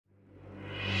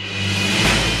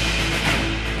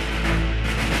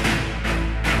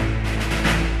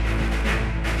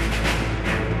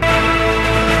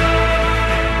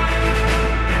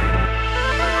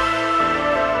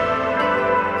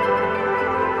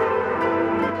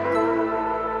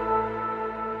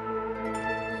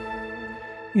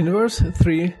In verse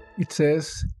 3, it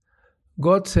says,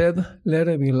 God said, "Let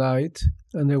there be light,"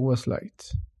 and there was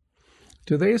light.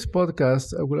 Today's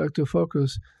podcast, I would like to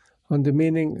focus on the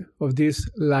meaning of this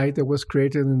light that was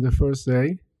created in the first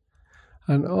day,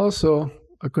 and also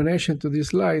a connection to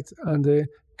this light and the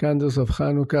candles of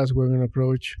Chanukah as we're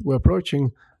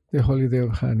approaching the holy day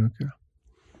of Chanukah.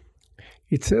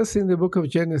 It says in the book of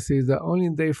Genesis that only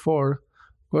in day 4,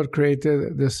 God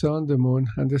created the sun, the moon,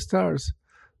 and the stars.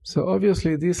 So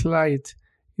obviously this light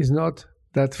is not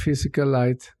that physical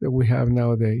light that we have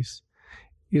nowadays.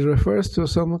 It refers to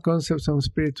some concepts of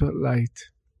spiritual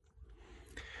light.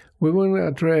 We want to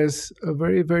address a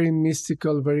very, very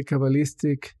mystical, very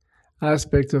Kabbalistic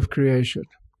aspect of creation.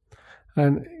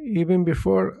 And even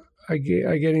before I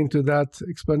get into that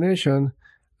explanation,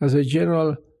 as a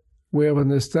general way of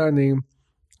understanding,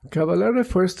 Kabbalah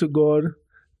refers to God,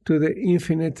 to the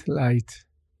infinite light.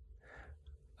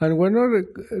 And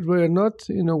we're not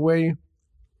in a way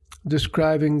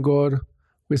describing God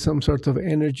with some sort of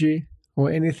energy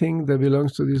or anything that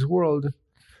belongs to this world,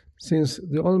 since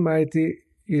the Almighty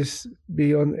is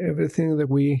beyond everything that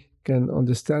we can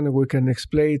understand, and we can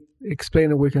explain,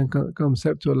 and we can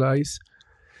conceptualize.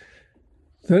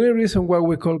 The only reason why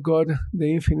we call God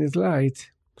the infinite light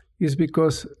is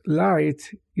because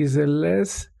light is a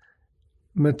less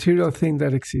material thing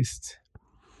that exists.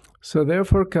 So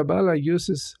therefore, Kabbalah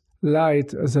uses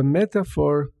light as a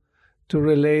metaphor to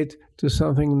relate to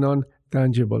something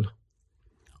non-tangible.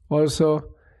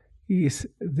 Also, is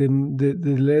the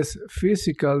less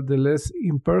physical, the less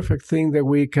imperfect thing that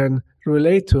we can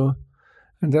relate to,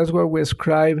 and that's why we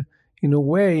ascribe, in a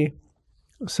way,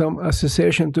 some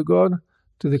association to God,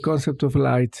 to the concept of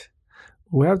light.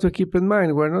 We have to keep in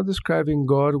mind, we're not describing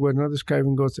God, we're not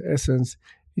describing God's essence.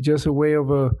 It's just a way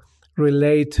of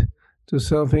relate to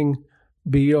something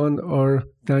beyond our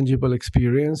tangible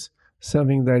experience,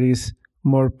 something that is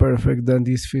more perfect than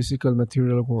this physical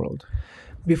material world.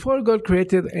 Before God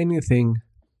created anything,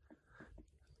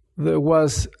 there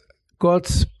was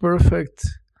God's perfect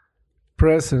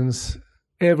presence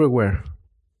everywhere.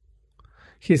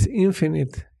 He's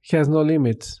infinite, he has no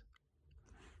limits.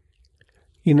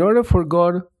 In order for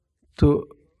God to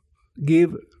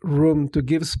give room, to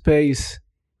give space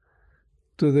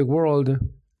to the world,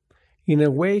 in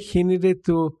a way he needed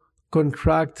to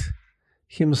contract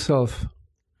himself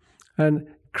and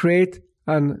create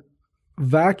an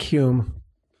vacuum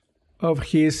of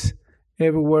his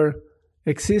everywhere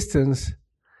existence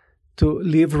to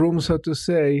leave room, so to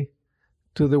say,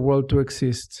 to the world to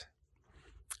exist.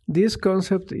 This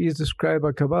concept is described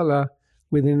by Kabbalah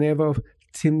with the name of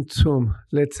Tzimtzum.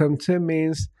 Tzimtzum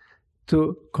means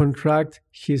to contract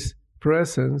his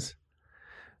presence,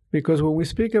 because when we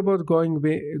speak about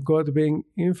God being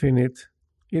infinite,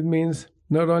 it means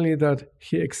not only that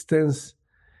he extends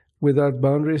without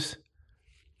boundaries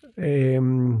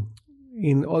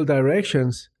in all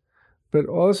directions, but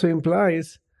also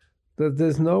implies that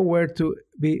there's nowhere to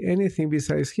be anything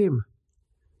besides him.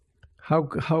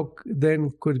 How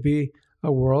then could be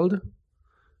a world?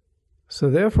 So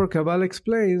therefore, Kabbalah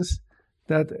explains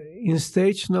that in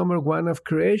stage number 1 of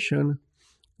creation,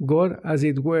 God, as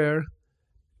it were,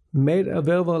 made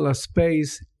available a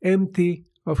space empty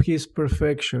of his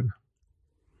perfection.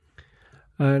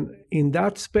 And in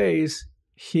that space,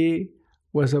 he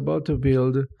was about to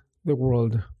build the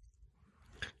world.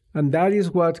 And that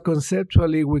is what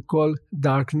conceptually we call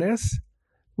darkness,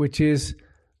 which is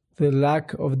the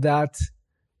lack of that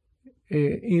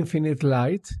infinite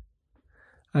light.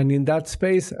 And in that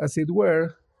space, as it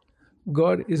were,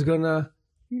 God is going to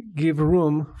give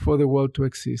room for the world to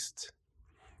exist.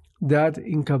 That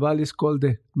in Kabbalah is called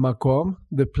the makom,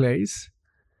 the place.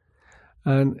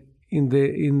 And in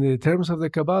the terms of the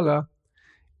Kabbalah,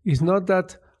 it's not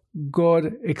that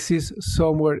God exists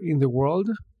somewhere in the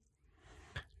world,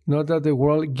 not that the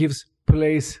world gives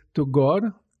place to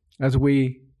God, as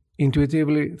we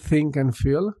intuitively think and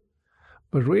feel,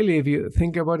 but really, if you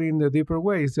think about it in the deeper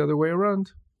way, it's the other way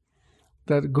around,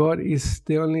 that God is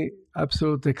the only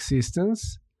absolute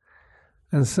existence,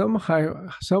 and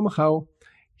somehow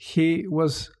he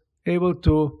was able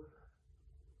to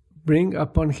bring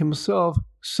upon himself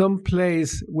some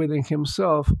place within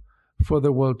himself for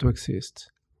the world to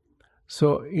exist.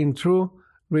 So in true,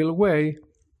 real way,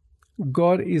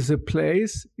 God is a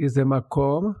place, is the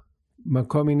makom.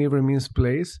 Makom in Hebrew means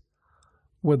place,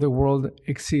 where the world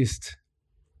exists.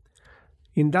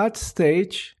 In that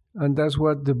stage, and that's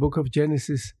what the book of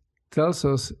Genesis tells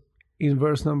us in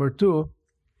verse number 2,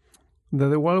 that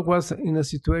the world was in a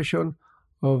situation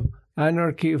of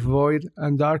anarchy, void,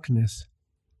 and darkness.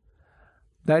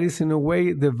 That is, in a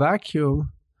way, the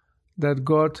vacuum that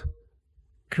God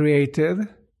created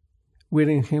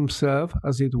within himself,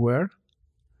 as it were.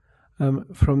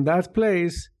 From that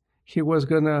place, he was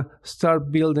going to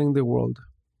start building the world.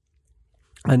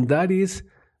 And that is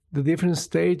the different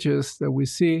stages that we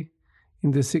see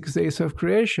in the 6 days of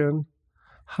creation,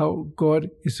 how God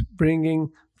is bringing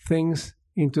things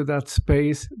into that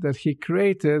space that he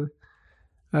created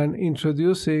and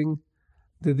introducing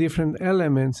the different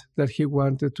elements that he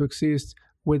wanted to exist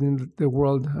within the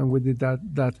world and within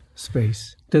that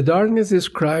space. The darkness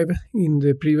described in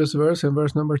the previous verse, in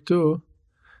verse number 2,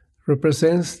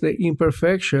 represents the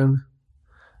imperfection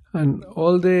and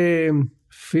all the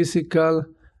physical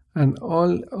and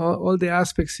all the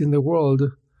aspects in the world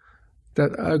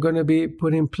that are going to be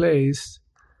put in place,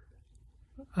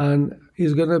 and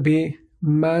is going to be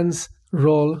man's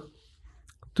role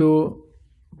to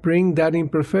bring that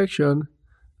imperfection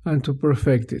and to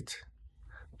perfect it,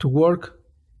 to work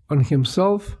on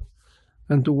himself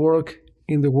and to work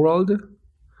in the world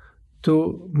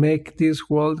to make this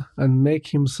world and make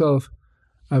himself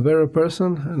a better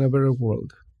person and a better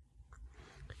world.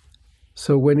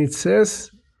 So when it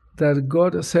says that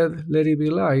God said, "Let it be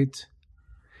light,"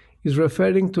 is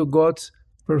referring to God's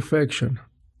perfection,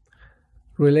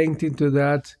 relating to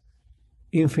that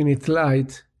infinite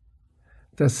light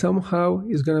that somehow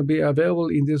is going to be available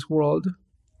in this world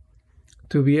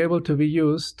to be able to be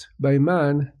used by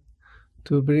man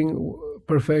to bring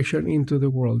perfection into the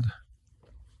world.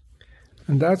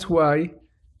 And that's why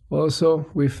also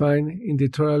we find in the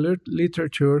Torah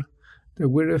literature that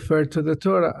we refer to the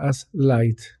Torah as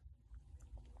light.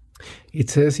 It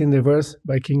says in the verse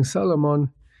by King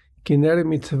Solomon, "Kiner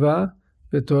mitzvah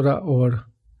v'Torah or."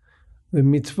 The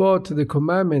mitzvot, the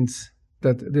commandments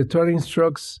that the Torah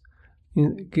instructs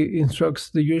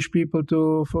the Jewish people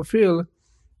to fulfill,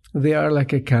 they are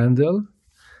like a candle,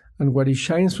 and what it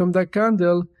shines from that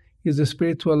candle is the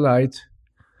spiritual light.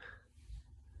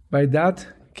 By that,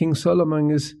 King Solomon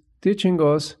is teaching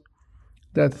us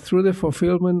that through the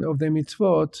fulfillment of the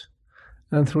mitzvot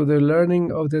and through the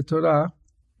learning of the Torah,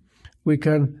 we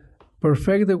can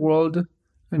perfect the world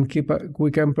and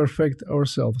we can perfect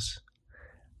ourselves.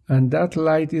 And that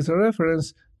light is a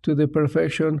reference to the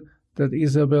perfection that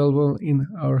is available in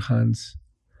our hands.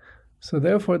 So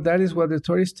therefore, that is what the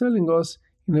Torah is telling us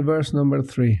in the verse number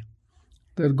 3,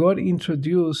 that God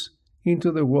introduced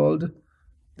into the world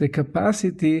the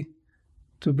capacity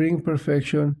to bring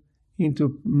perfection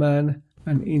into man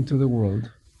and into the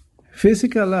world.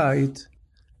 Physical light,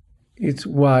 it's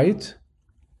white,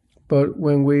 but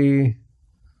when we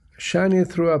shine it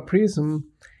through a prism,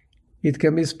 it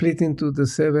can be split into the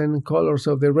 7 colors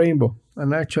of the rainbow.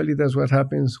 And actually that's what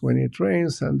happens when it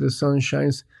rains and the sun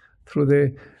shines through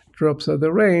the drops of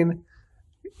the rain.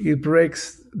 It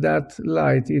breaks that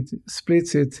light, it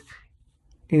splits it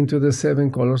into the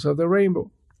 7 colors of the rainbow.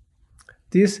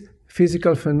 This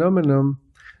physical phenomenon,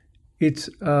 it's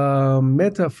a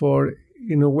metaphor,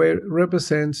 in a way,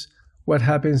 represents what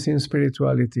happens in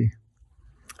spirituality.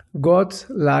 God's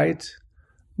light,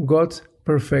 God's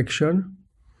perfection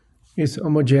is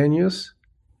homogeneous.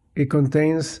 It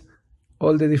contains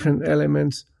all the different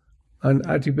elements and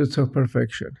attributes of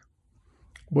perfection.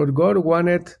 But God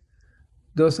wanted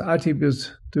those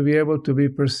attributes to be able to be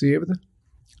perceived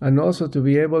and also to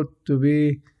be able to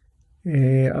be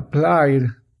applied,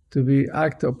 to be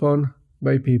acted upon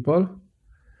by people.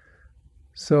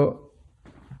 So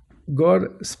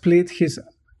God split his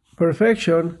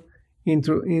perfection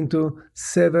into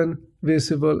 7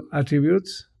 visible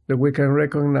attributes that we can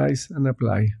recognize and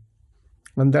apply.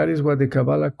 And that is what the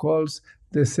Kabbalah calls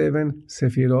the 7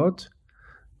 Sefirot,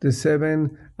 the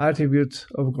 7 attributes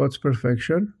of God's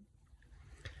perfection.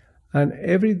 And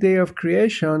every day of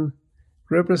creation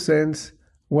represents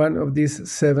one of these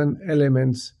 7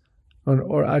 elements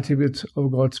or attributes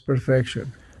of God's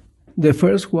perfection. The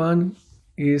first one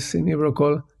is in Hebrew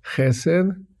called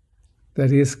Chesed,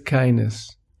 that is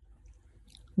kindness.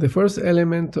 The first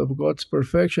element of God's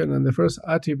perfection and the first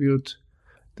attribute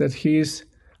that he is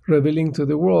revealing to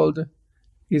the world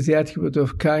is the attribute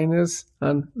of kindness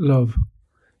and love.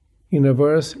 In a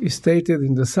verse is stated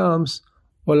in the Psalms,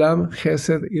 Olam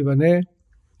Chesed Ibaneh,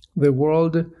 the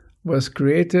world was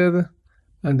created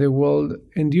and the world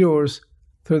endures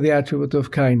through the attribute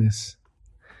of kindness.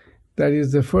 That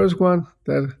is the first one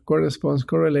that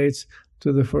correlates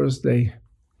to the first day.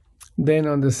 Then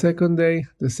on the second day,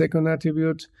 the second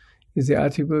attribute is the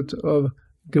attribute of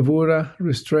Gevura,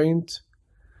 restraint,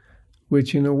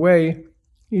 which in a way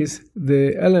is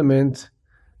the element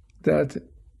that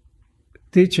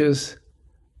teaches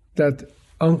that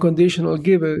unconditional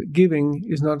giving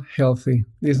is not healthy,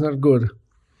 is not good.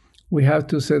 We have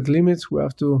to set limits, we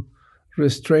have to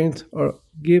restraint or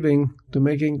giving to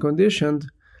making conditioned,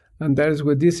 and that is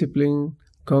where discipline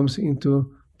comes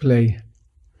into play.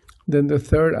 Then the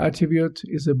third attribute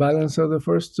is the balance of the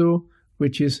first two,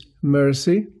 which is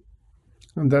mercy,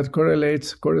 and that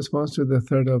corresponds to the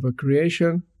third of a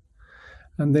creation.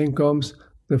 And then comes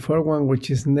the fourth one,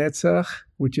 which is netzach,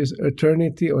 which is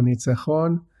eternity, or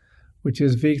nitzachon, which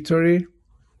is victory,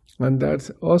 and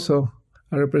that's also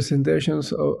a representation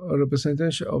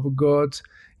of God's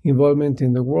involvement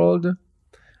in the world.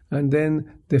 And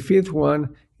then the fifth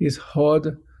one is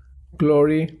hod,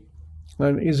 glory,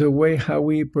 and is a way how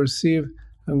we perceive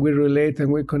and we relate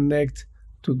and we connect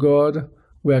to God.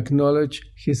 We acknowledge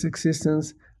His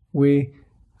existence, we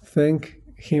thank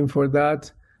Him for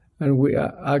that, and we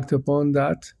act upon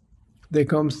that. There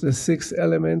comes the sixth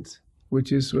element,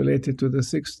 which is related to the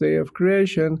sixth day of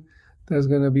creation. That's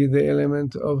going to be the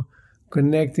element of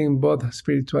connecting both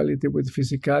spirituality with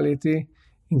physicality.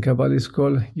 In Kabbalah is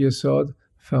called Yesod,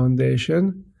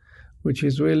 foundation, which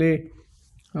is really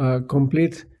a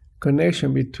complete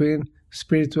connection between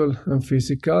spiritual and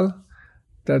physical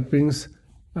that brings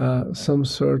some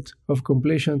sort of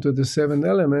completion to the seven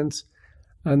elements,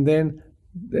 and then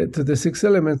to the six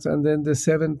elements, and then the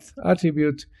seventh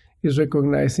attribute is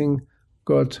recognizing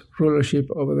God's rulership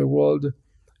over the world.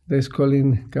 That's called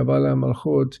in Kabbalah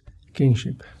Malchut,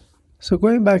 kingship. So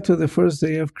going back to the first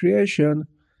day of creation,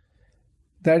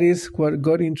 that is what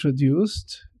God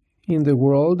introduced in the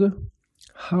world,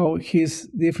 how His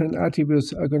different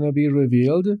attributes are going to be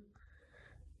revealed.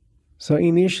 So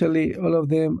initially, all of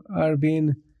them are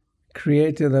being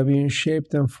created, are being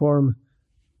shaped and formed,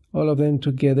 all of them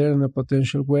together in a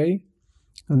potential way.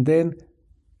 And then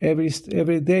every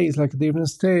day is like a different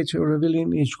stage of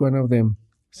revealing each one of them.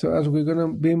 So as we're going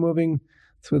to be moving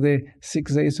through the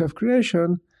 6 days of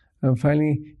creation, and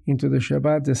finally into the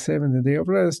Shabbat, the seventh day of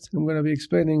rest, I'm going to be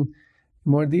explaining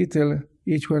in more detail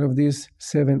each one of these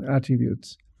 7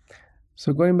 attributes.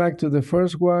 So going back to the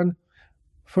first one,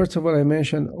 first of all, I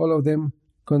mentioned all of them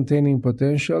containing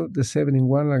potential, the 7 in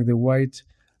 1, like the white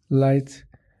light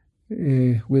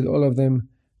with all of them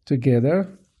together.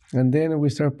 And then we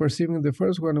start perceiving the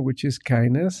first one, which is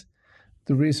kindness.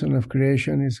 The reason of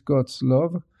creation is God's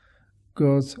love,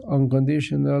 God's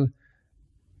unconditional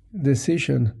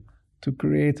decision to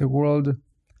create a world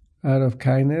out of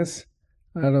kindness,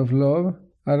 out of love,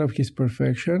 out of His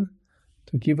perfection,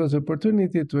 to give us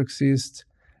opportunity to exist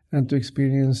and to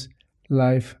experience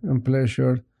life and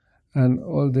pleasure and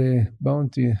all the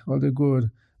bounty, all the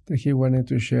good that He wanted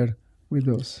to share with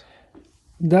us.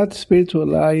 That spiritual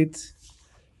light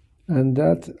and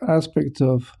that aspect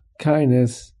of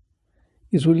kindness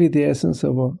is really the essence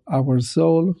of our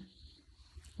soul,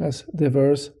 as the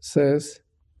verse says,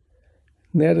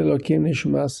 Ner Elokim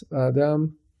Nishmas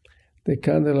Adam, the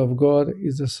candle of God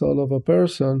is the soul of a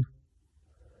person,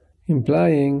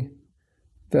 implying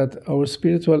that our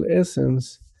spiritual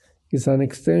essence is an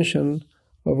extension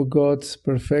of God's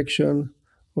perfection,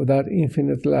 of that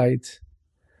infinite light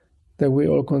that we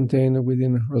all contain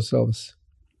within ourselves.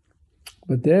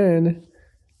 But then,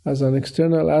 as an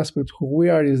external aspect, who we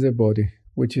are is the body,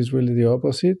 which is really the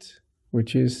opposite,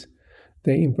 which is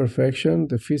the imperfection,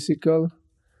 the physical,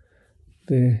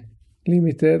 the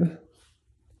limited,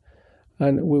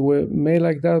 and we were made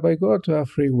like that by God to have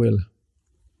free will.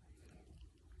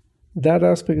 That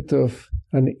aspect of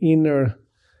an inner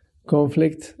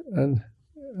conflict and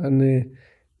an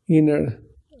inner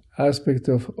aspect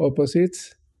of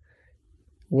opposites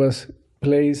was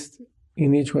placed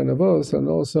in each one of us, and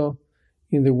also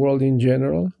in the world in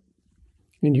general,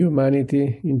 in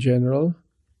humanity in general.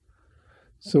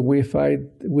 So we find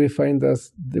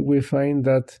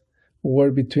that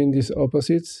war between these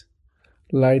opposites,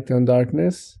 light and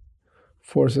darkness,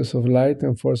 forces of light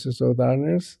and forces of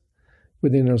darkness,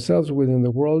 within ourselves, within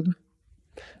the world.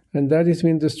 And that has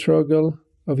been the struggle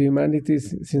of humanity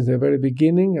since the very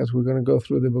beginning, as we're going to go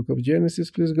through the book of Genesis,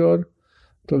 please God,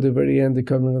 till the very end, the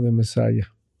coming of the Messiah.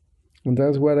 And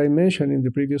that's what I mentioned in the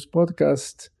previous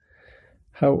podcast,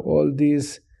 how all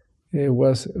this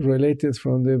was related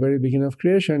from the very beginning of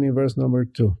creation in verse number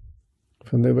 2,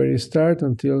 from the very start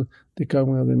until the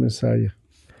coming of the Messiah.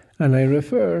 And I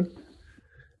refer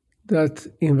that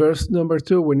in verse number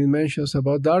 2, when it mentions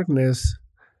about darkness,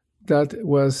 that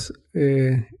was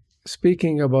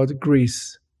speaking about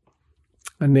Greece,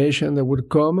 a nation that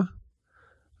would come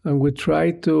and would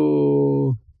try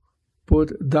to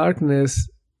put darkness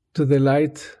to the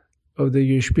light of the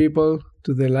Jewish people,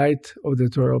 to the light of the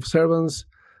Torah observance,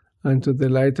 and to the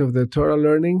light of the Torah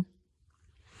learning.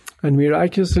 And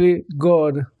miraculously,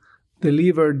 God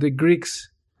delivered the Greeks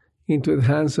into the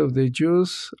hands of the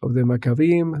Jews, of the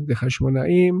Maccabim, the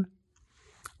Hashmonaim,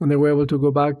 and they were able to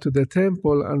go back to the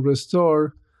temple and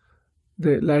restore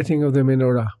the lighting of the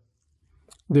menorah.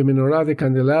 The menorah, the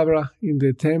candelabra in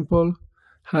the temple,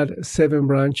 had 7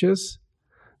 branches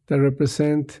that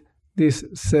represent these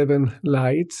 7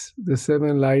 lights, the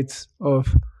 7 lights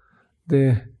of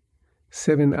the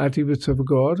 7 attributes of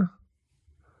God,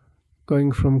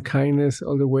 going from kindness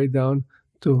all the way down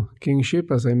to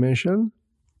kingship, as I mentioned.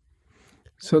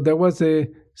 So that was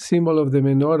the symbol of the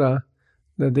menorah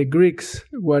that the Greeks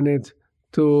wanted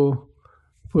to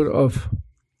put off.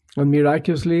 And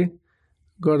miraculously,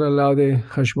 God allowed the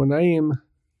Hashmonaim,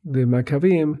 the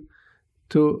Maccabees,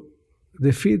 to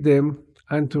defeat them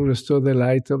and to restore the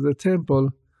light of the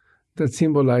temple that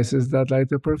symbolizes that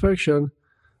light of perfection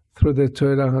through the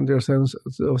Torah and the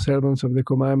observance of the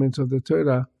commandments of the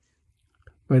Torah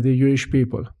by the Jewish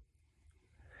people.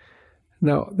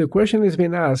 Now, the question is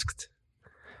being asked,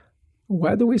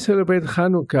 why do we celebrate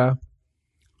Chanukah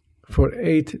for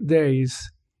 8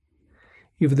 days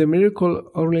if the miracle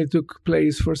only took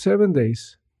place for 7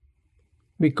 days?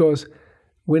 Because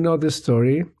we know the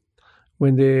story.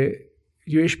 When the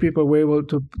Jewish people were able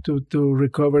to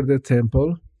recover the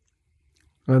temple,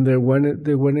 and they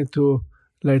wanted to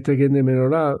light again the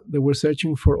menorah, they were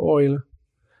searching for oil,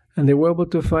 and they were able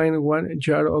to find 1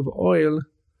 jar of oil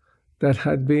that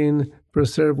had been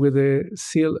preserved with the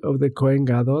seal of the Kohen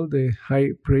Gadol, the high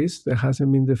priest, that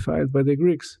hasn't been defiled by the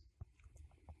Greeks.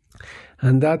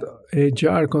 And that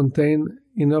jar contained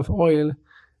enough oil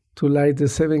to light the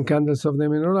 7 candles of the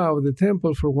menorah of the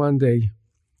temple for 1 day.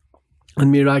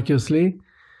 And miraculously,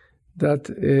 that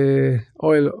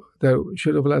oil that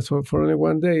should have lasted for only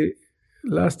 1 day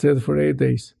lasted for 8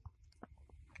 days.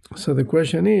 So the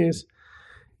question is,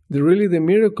 really the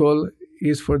miracle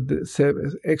is for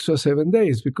the extra 7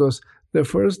 days, because the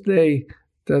first day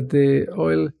that the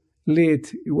oil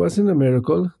lit, it wasn't a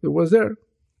miracle, it was there.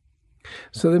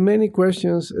 So there are many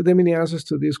answers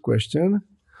to this question.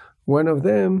 One of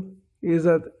them is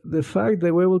that the fact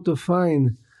that we're able to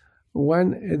find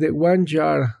the one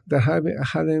jar that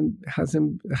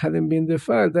hadn't been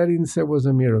defiled, that in itself was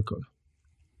a miracle.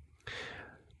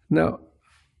 Now,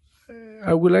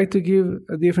 I would like to give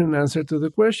a different answer to the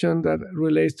question that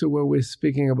relates to what we're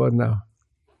speaking about now.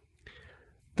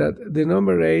 That the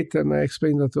number 8, and I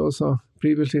explained that also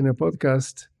previously in a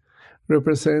podcast,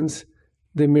 represents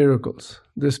the miracles,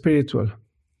 the spiritual.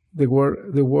 The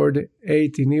word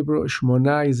 8 in Hebrew,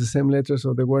 Shmona, is the same letters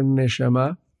of the word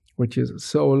Neshama, which is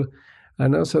soul,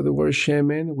 and also the word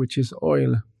Shemen, which is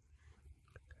oil.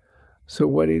 So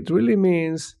what it really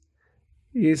means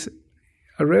is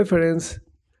a reference,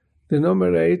 the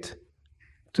number 8,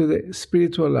 to the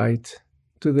spiritual light,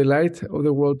 to the light of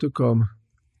the world to come.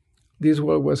 This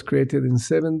world was created in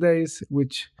 7 days,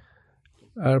 which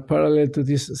are parallel to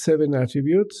these 7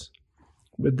 attributes.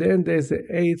 But then there's the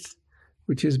 8th,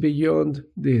 which is beyond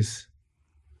this.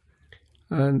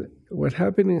 And what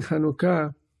happened in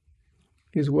Chanukah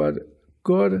is what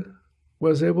God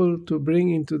was able to bring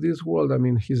into this world. I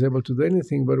mean, he's able to do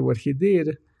anything, but what he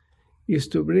did is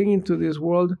to bring into this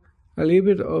world a little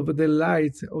bit of the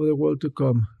light of the world to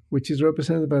come, which is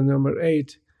represented by number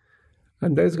 8.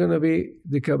 And that's going to be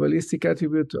the Kabbalistic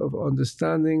attribute of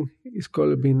understanding. It's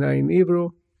called Binah in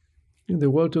Hebrew. In the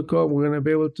world to come, we're going to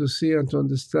be able to see and to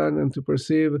understand and to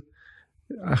perceive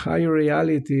a higher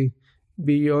reality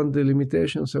beyond the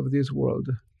limitations of this world.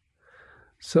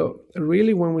 So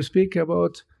really, when we speak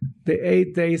about the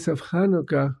 8 days of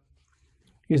Hanukkah,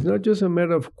 it's not just a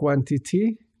matter of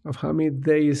quantity, of how many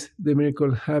days the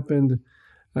miracle happened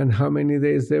and how many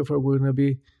days, therefore, we're going to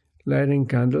be lighting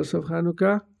candles of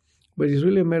Hanukkah, but it's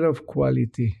really a matter of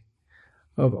quality,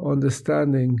 of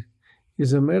understanding.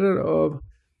 It's a matter of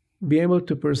being able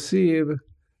to perceive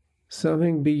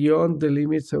something beyond the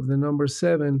limits of the number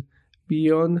 7,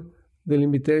 beyond the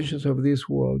limitations of this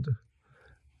world.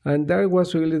 And that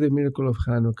was really the miracle of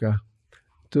Hanukkah,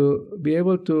 to be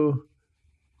able to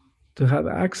have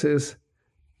access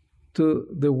to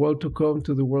the world to come,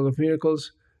 to the world of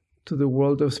miracles, to the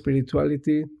world of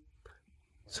spirituality,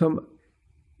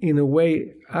 in a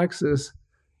way, access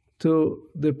to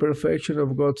the perfection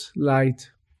of God's light,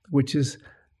 which is,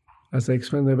 as I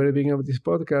explained at the very beginning of this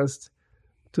podcast,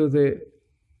 to the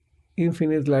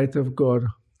infinite light of God.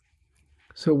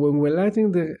 So when we're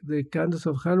lighting the candles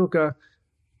of Hanukkah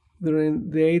during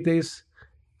the 8 days,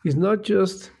 it's not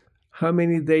just how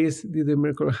many days did the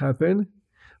miracle happen,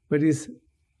 but it's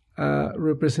a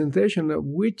representation of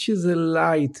which is the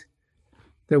light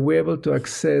that we're able to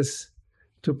access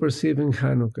to perceive in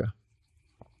Hanukkah.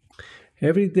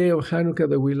 Every day of Hanukkah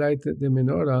that we light the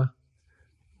menorah,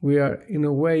 we are in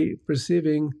a way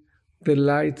perceiving the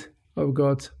light of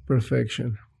God's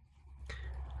perfection.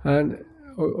 And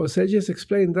our sages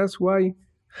explain that's why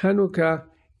Chanukah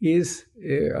is,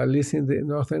 at least in the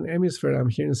northern hemisphere, I'm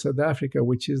here in South Africa,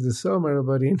 which is the summer,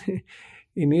 but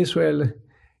in Israel,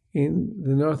 in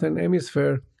the northern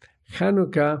hemisphere,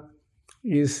 Chanukah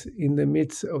is in the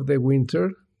midst of the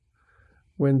winter,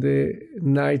 when the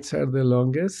nights are the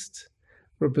longest,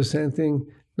 representing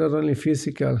not only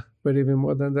physical, but even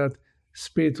more than that,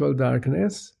 spiritual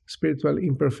darkness, spiritual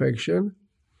imperfection.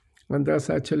 And that's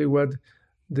actually what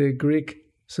the Greek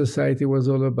society was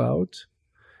all about.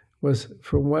 Was,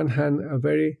 from one hand, a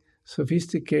very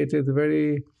sophisticated,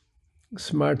 very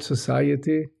smart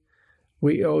society.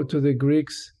 We owe to the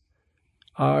Greeks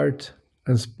art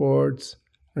and sports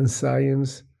and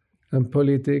science and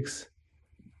politics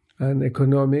and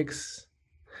economics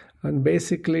and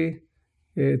basically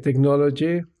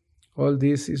technology. All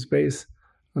this is based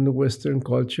on the Western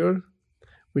culture,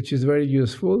 which is very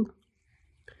useful.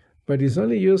 But it's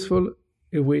only useful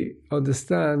if we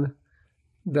understand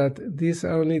that these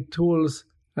are only tools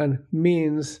and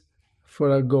means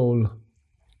for a goal,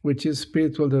 which is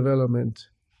spiritual development.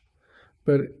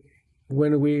 But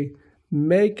when we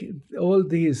make all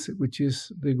these, which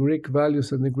is the Greek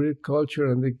values and the Greek culture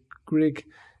and the Greek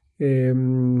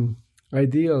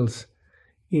ideals,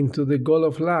 into the goal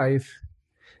of life,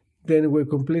 then we're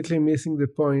completely missing the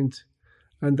point,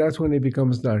 and that's when it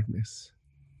becomes darkness.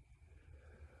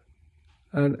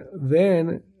 And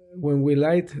then when we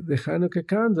light the Chanukah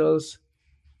candles,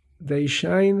 they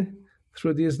shine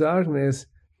through this darkness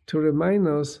to remind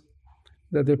us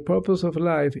that the purpose of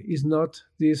life is not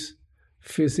these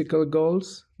physical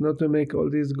goals, not to make all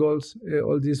these goals,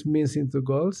 all these means into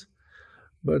goals,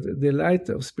 but the light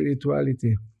of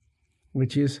spirituality,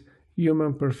 which is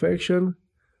human perfection,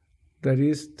 that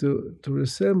is to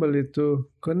resemble it, to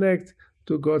connect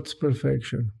to God's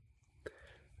perfection.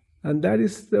 And that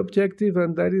is the objective,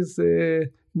 and that is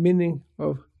the meaning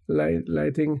of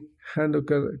lighting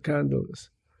Chanukah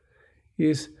candles,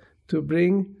 is to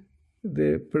bring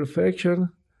the perfection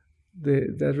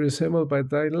that resembled by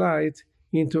that light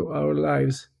into our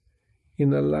lives,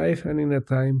 in a life and in a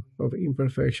time of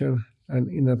imperfection and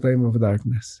in a time of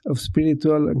darkness, of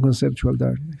spiritual and conceptual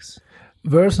darkness.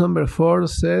 Verse number 4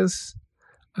 says,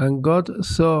 and God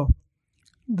saw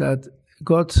that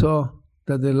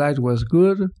the light was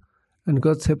good, and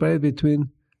God separated between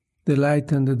the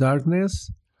light and the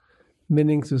darkness,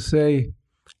 meaning to say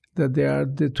that there are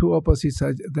the two opposites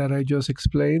that I just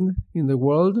explained in the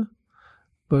world,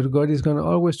 but God is going to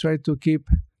always try to keep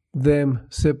them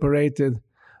separated,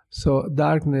 so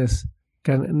darkness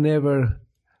can never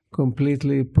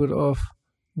completely put off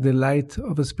the light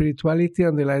of spirituality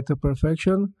and the light of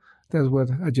perfection. That's what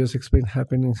I just explained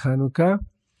happened in Chanukah.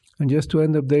 And just to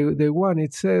end up day 1,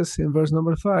 it says in verse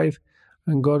number 5,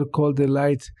 and God called the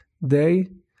light day,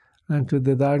 and to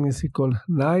the darkness he called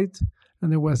night,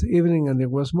 and there was evening and there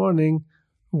was morning,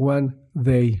 one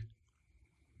day.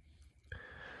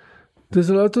 There's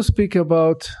a lot to speak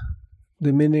about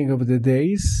the meaning of the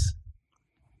days.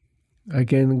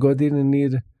 Again, God didn't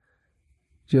need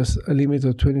just a limit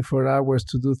of 24 hours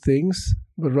to do things,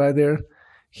 but rather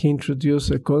he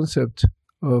introduced a concept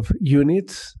of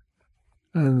units,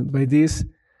 and by this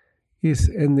is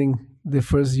ending the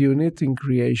first unit in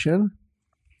creation.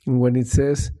 And when it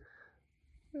says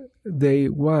day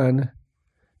 1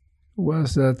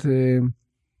 was that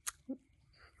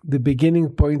the beginning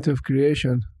point of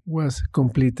creation was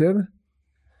completed,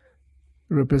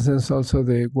 represents also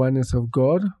the oneness of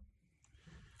God.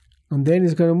 And then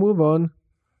it's going to move on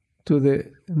to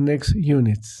the next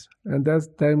units. And that's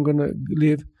I'm going to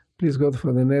leave, please God,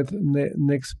 for the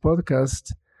next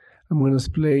podcast. I'm going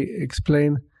to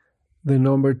explain the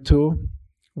number 2,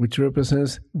 which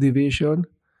represents division,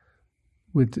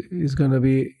 which is going to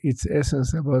be its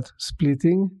essence about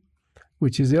splitting,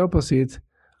 which is the opposite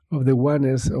of the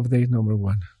oneness of day number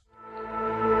 1.